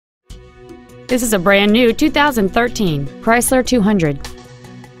This is a brand new 2013 Chrysler 200.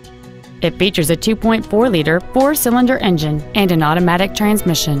 It features a 2.4-liter four-cylinder engine and an automatic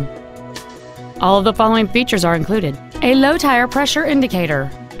transmission. All of the following features are included: a low tire pressure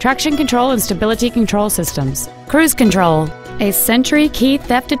indicator, traction control and stability control systems, cruise control, a Sentry key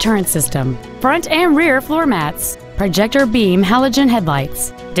theft deterrent system, front and rear floor mats, projector beam halogen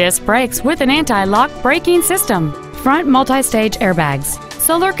headlights, disc brakes with an anti-lock braking system, front multi-stage airbags,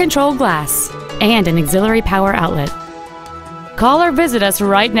 solar control glass, and an auxiliary power outlet. Call or visit us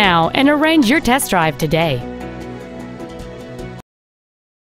right now and arrange your test drive today.